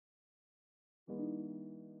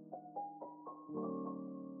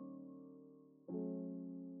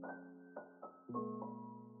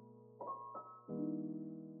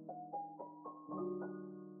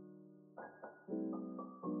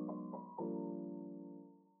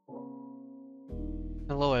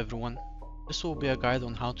Hello everyone, this will be a guide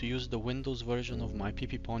on how to use the Windows version of my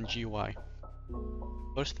PPPwn GUI.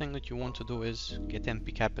 First thing that you want to do is get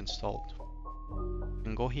npcap installed. You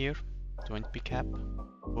can go here to npcap,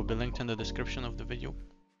 it will be linked in the description of the video,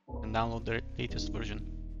 and download the latest version.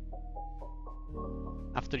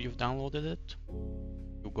 After you've downloaded it,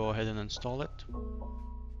 you go ahead and install it.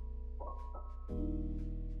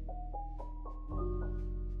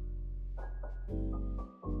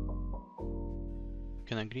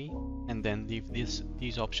 You can agree and then leave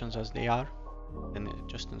these options as they are, then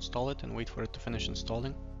just install it and wait for it to finish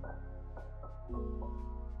installing.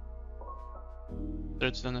 After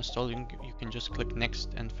it's done installing, you can just click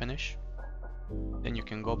next and finish. Then you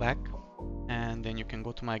can go back and then you can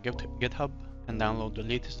go to my GitHub and download the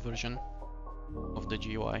latest version of the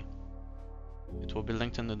GUI. It will be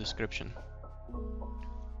linked in the description.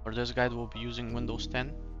 For this guide, we'll be using Windows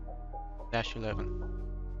 10-11.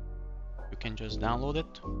 You can just download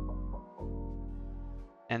it,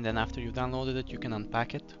 and then after you've downloaded it, you can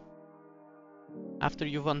unpack it. After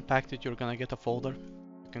you've unpacked it, you're gonna get a folder.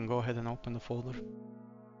 You can go ahead and open the folder.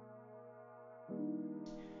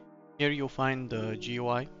 Here you'll find the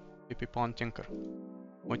GUI, PPPwn Tinker.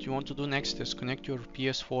 What you want to do next is connect your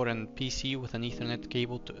PS4 and PC with an Ethernet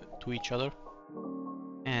cable to each other,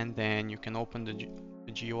 and then you can open the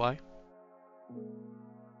GUI.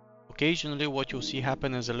 Occasionally what you'll see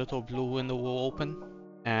happen is a little blue window will open,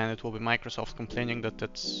 and it will be Microsoft complaining that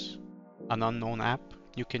it's an unknown app.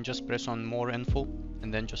 You can just press on more info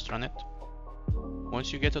and then just run it.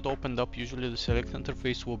 Once you get it opened up, usually the select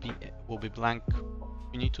interface will be blank.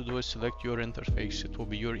 What you need to do is select your interface. It will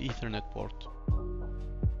be your Ethernet port.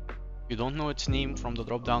 If you don't know its name from the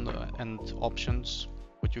drop down and options,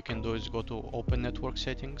 what you can do is go to Open Network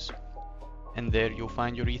Settings, and there you'll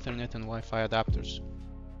find your Ethernet and Wi-Fi adapters.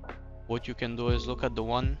 What you can do is look at the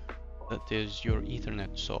one that is your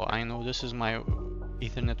Ethernet. So I know this is my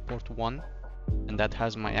Ethernet port 1, and that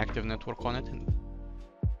has my active network on it.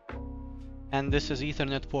 And this is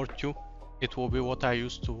Ethernet port 2. It will be what I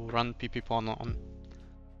use to run PPPwn on.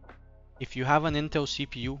 If you have an Intel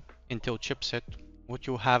CPU, Intel chipset, what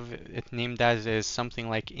you have it named as is something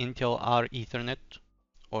like Intel R Ethernet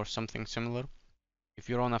or something similar. If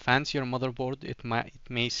you're on a fancier motherboard, it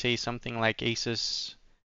may say something like Asus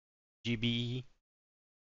GBE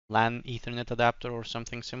LAN Ethernet adapter or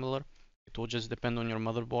something similar. It will just depend on your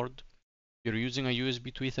motherboard. If you're using a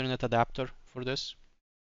USB to Ethernet adapter for this,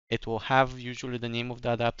 it will have usually the name of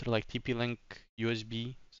the adapter like TP-Link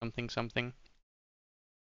USB something something,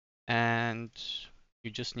 and you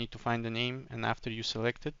just need to find the name. And after you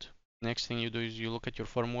select it, next thing you do is you look at your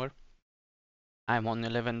firmware. I'm on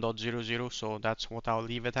 11.00, so that's what I'll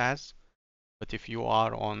leave it as. But if you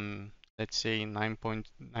are on, let's say,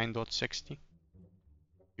 9.9.60,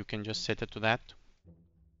 you can just set it to that.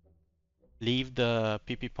 Leave the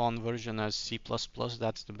PPPwn version as C++,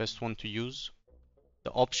 that's the best one to use.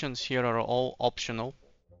 The options here are all optional.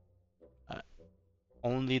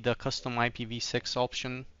 Only the custom IPv6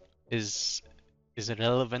 option is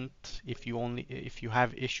relevant if you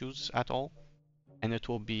have issues at all, and it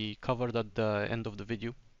will be covered at the end of the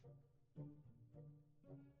video.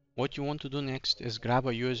 What you want to do next is grab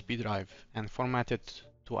a USB drive and format it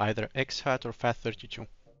to either exFAT or FAT32.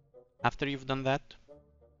 After you've done that,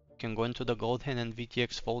 you can go into the GoldHen and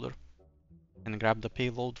VTX folder and grab the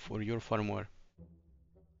payload for your firmware.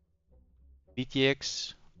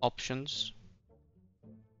 VTX options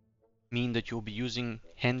mean that you'll be using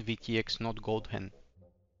Hen VTX, not GoldHen.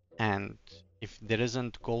 And if there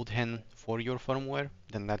isn't GoldHen for your firmware,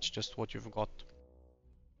 then that's just what you've got.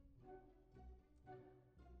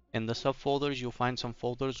 In the subfolders, you'll find some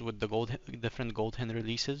folders with the different GoldHen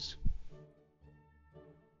releases.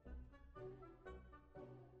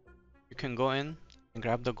 You can go in and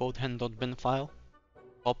grab the goldhen.bin file,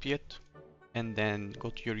 copy it, and then go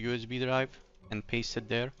to your USB drive and paste it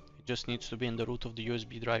there. It just needs to be in the root of the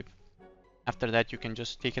USB drive. After that, you can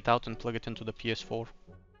just take it out and plug it into the PS4.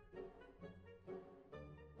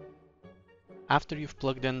 After you've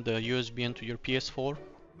plugged in the USB into your PS4,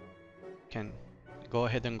 you can go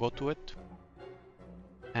ahead and go to it.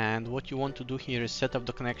 And what you want to do here is set up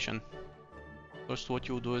the connection. First, what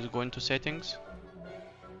you do is go into settings,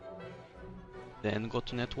 then go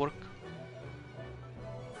to network,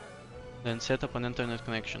 then set up an internet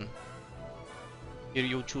connection. Here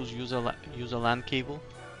you choose use a LAN cable,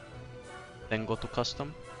 then go to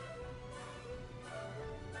custom.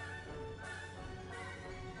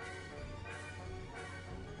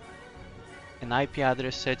 In IP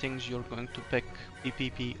address settings, you're going to pick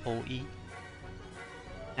PPPoE,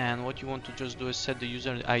 and what you want to just do is set the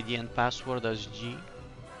user ID and password as G,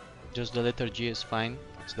 Just the letter G is fine.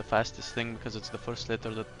 It's the fastest thing because it's the first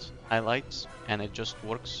letter that highlights and it just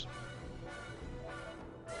works.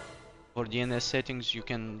 For DNS settings, you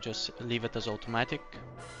can just leave it as automatic.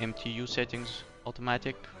 MTU settings,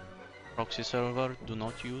 automatic. Proxy server, do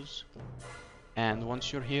not use. And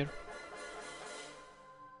once you're here,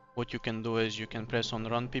 what you can do is you can press on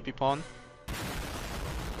run PPPwn.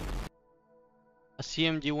 A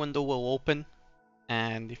CMD window will open,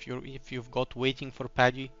 and if you've got waiting for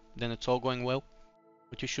PADI, then it's all going well.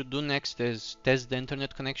 What you should do next is test the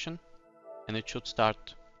internet connection, and it should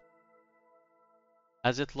start.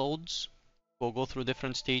 As it loads, we'll go through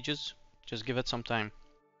different stages. Just give it some time.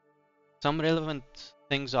 Some relevant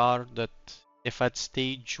things are that if at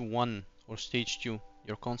stage 1 or stage 2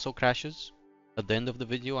 your console crashes, at the end of the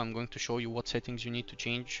video I'm going to show you what settings you need to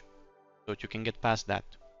change so that you can get past that.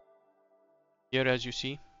 Here, as you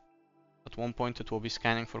see, at one point it will be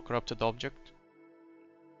scanning for corrupted object.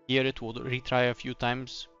 Here it will retry a few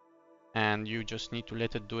times and you just need to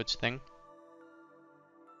let it do its thing.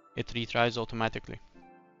 It retries automatically.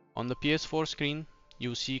 On the PS4 screen,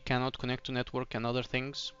 you see cannot connect to network and other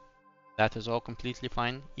things. That is all completely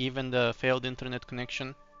fine. Even the failed internet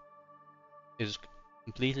connection is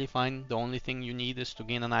completely fine. The only thing you need is to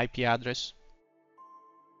gain an IP address.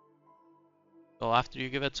 So after you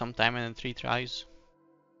give it some time and 3 tries,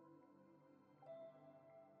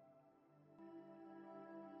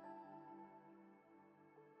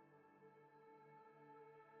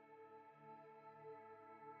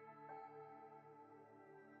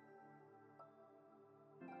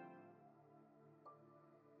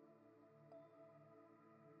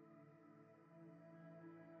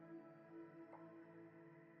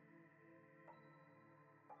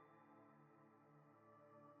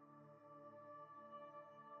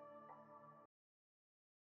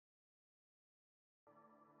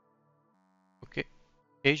 okay.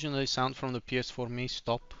 Occasionally sound from the PS4 may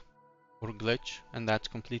stop or glitch, and that's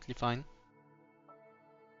completely fine.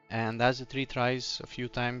 And as it retries a few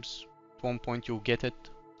times, at one point you'll get it,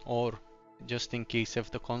 or just in case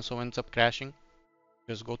if the console ends up crashing,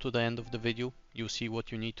 just go to the end of the video, you see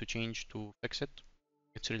what you need to change to fix it.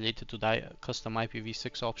 It's related to the custom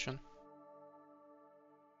IPv6 option.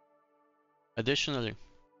 Additionally,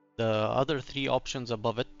 the other 3 options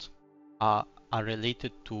above it are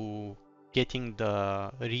related to getting the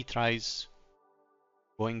retries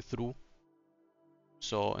going through.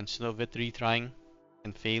 So instead of it retrying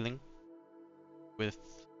and failing, with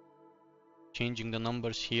changing the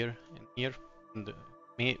numbers here and here, and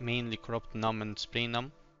mainly corrupt num and spray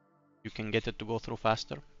num, you can get it to go through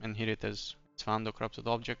faster. And here it is, it's found the corrupted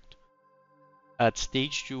object. At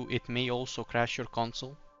stage 2, it may also crash your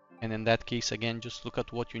console, and in that case again just look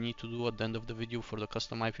at what you need to do at the end of the video for the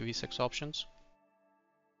custom IPv6 options.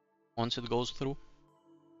 Once it goes through,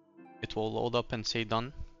 it will load up and say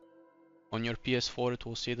done. On your PS4 it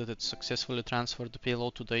will say that it successfully transferred the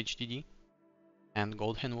payload to the HDD and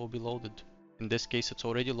Goldhen will be loaded. In this case it's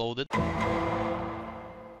already loaded.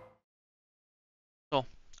 So,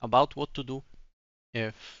 about what to do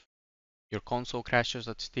if your console crashes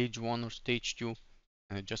at stage 1 or stage 2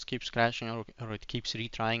 and it just keeps crashing or it keeps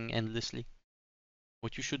retrying endlessly.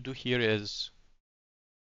 What you should do here is,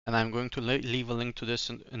 and I'm going to leave a link to this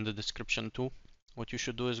in the description too. What you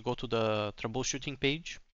should do is go to the troubleshooting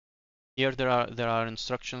page. Here there are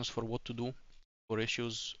instructions for what to do for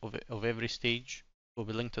issues of every stage. It will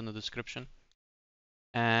be linked in the description.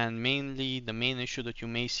 And mainly the main issue that you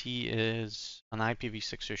may see is an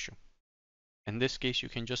IPv6 issue. In this case you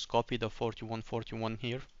can just copy the 4141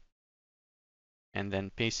 here and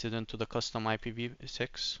then paste it into the custom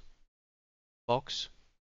IPv6 box,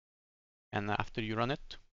 and after you run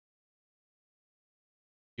it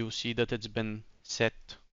you'll see that it's been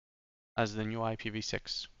set as the new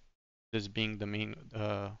IPv6, this being the main.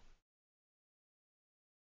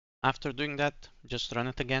 After doing that, just run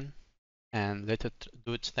it again and let it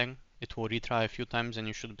do its thing. It will retry a few times and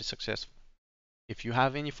you should be successful. If you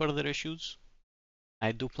have any further issues,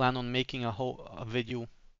 I do plan on making a video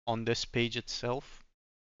on this page itself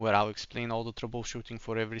where I'll explain all the troubleshooting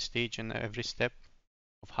for every stage and every step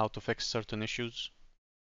of how to fix certain issues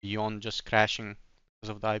beyond just crashing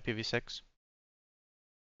because of the IPv6.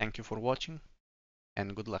 Thank you for watching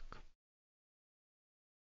and good luck.